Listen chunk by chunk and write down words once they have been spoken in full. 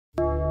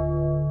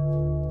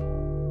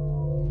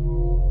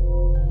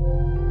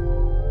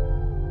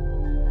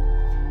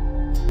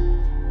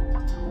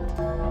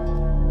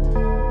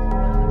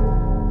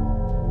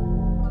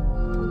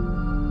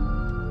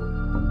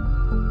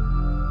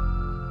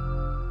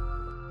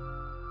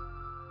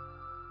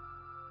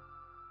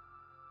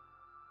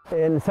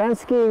In sand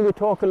skiing we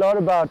talk a lot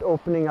about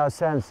opening our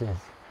senses.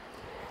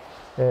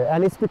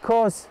 And it's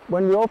because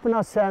when we open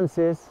our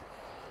senses,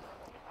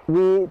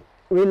 we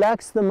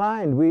relax the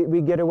mind,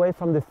 we get away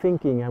from the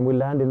thinking and we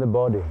land in the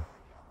body.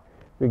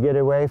 We get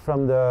away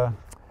from the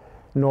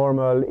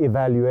normal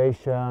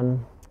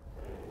evaluation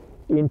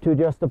into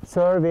just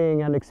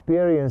observing and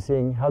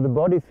experiencing how the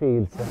body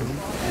feels.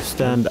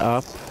 Stand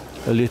up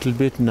a little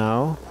bit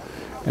now,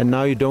 and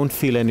now you don't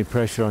feel any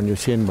pressure on your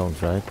shin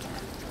bones, right?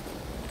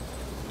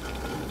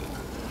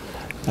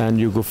 And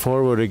you go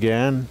forward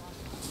again,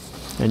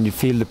 and you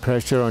feel the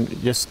pressure on,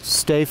 just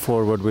stay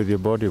forward with your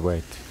body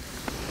weight.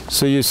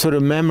 So you sort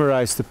of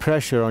memorize the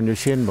pressure on your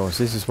shin bones.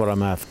 This is what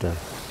I'm after.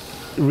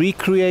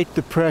 Recreate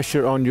the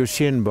pressure on your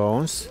shin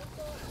bones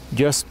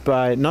just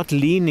by not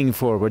leaning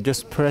forward,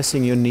 just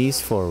pressing your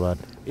knees forward.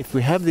 If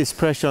we have this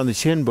pressure on the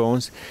shin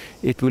bones,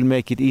 it will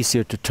make it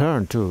easier to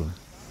turn too.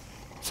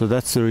 So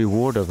that's the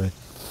reward of it.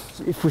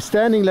 So if we're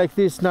standing like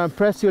this now,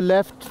 press your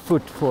left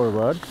foot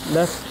forward,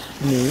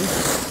 left knee,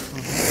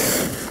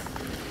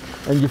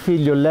 and you feel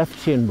your left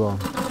shin bone.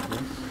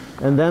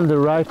 And then the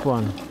right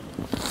one.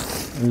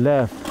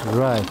 Left,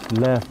 right,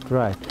 left,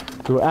 right.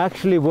 So we're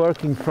actually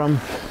working from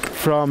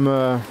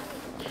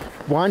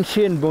one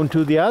shin bone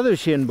to the other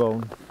shin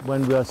bone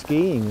when we are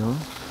skiing. You know?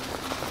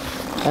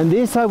 And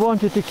this I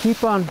wanted to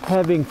keep on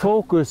having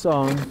focus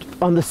on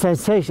the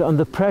sensation, on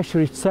the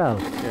pressure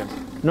itself, yes.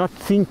 Not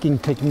thinking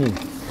technique.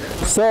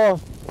 Yes. So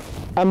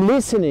I'm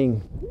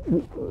listening.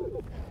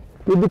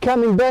 We're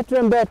becoming better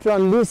and better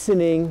on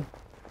listening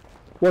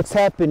what's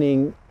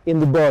happening in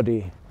the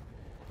body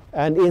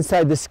and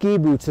inside the ski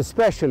boots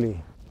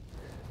especially.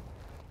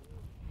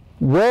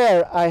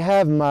 Where I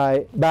have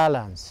my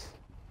balance.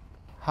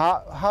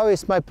 How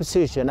is my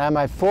position? Am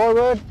I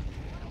forward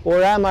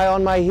or am I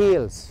on my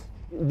heels?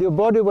 The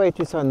body weight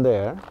is on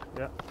there.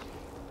 Yeah.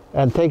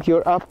 And take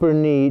your upper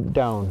knee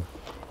down.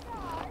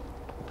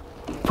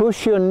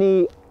 Push your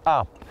knee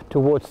up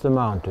towards the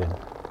mountain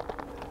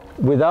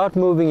without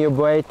moving your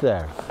weight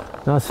there.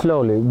 Now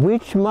slowly,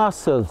 which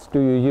muscles do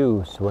you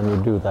use when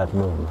you do that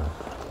movement?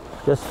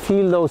 Just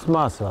feel those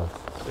muscles.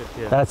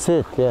 That's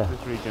it, yeah.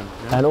 This region,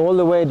 yeah. And all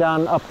the way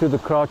down up to the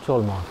crotch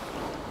almost.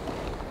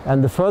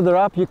 And the further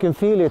up you can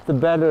feel it, the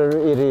better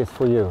it is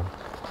for you.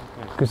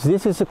 Because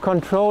this is a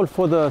control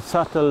for the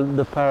subtle,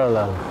 the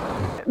parallel.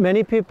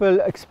 Many people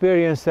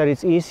experience that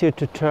it's easier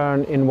to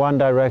turn in one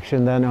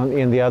direction than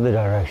in the other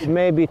direction.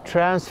 Maybe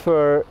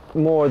transfer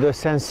more the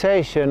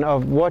sensation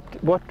of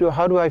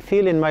how do I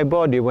feel in my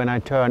body when I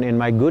turn in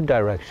my good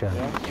direction.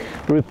 Yeah.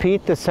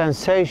 Repeat the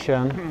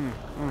sensation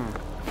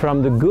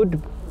from the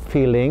good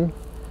feeling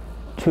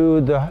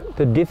to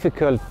the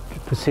difficult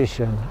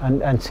position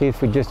and see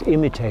if we just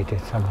imitate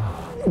it somehow.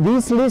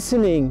 This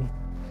listening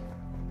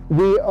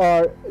we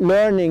are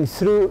learning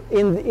through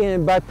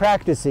by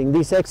practicing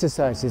these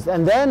exercises,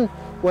 and then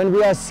when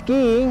we are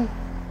skiing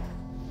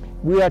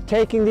we are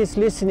taking this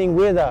listening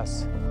with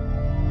us.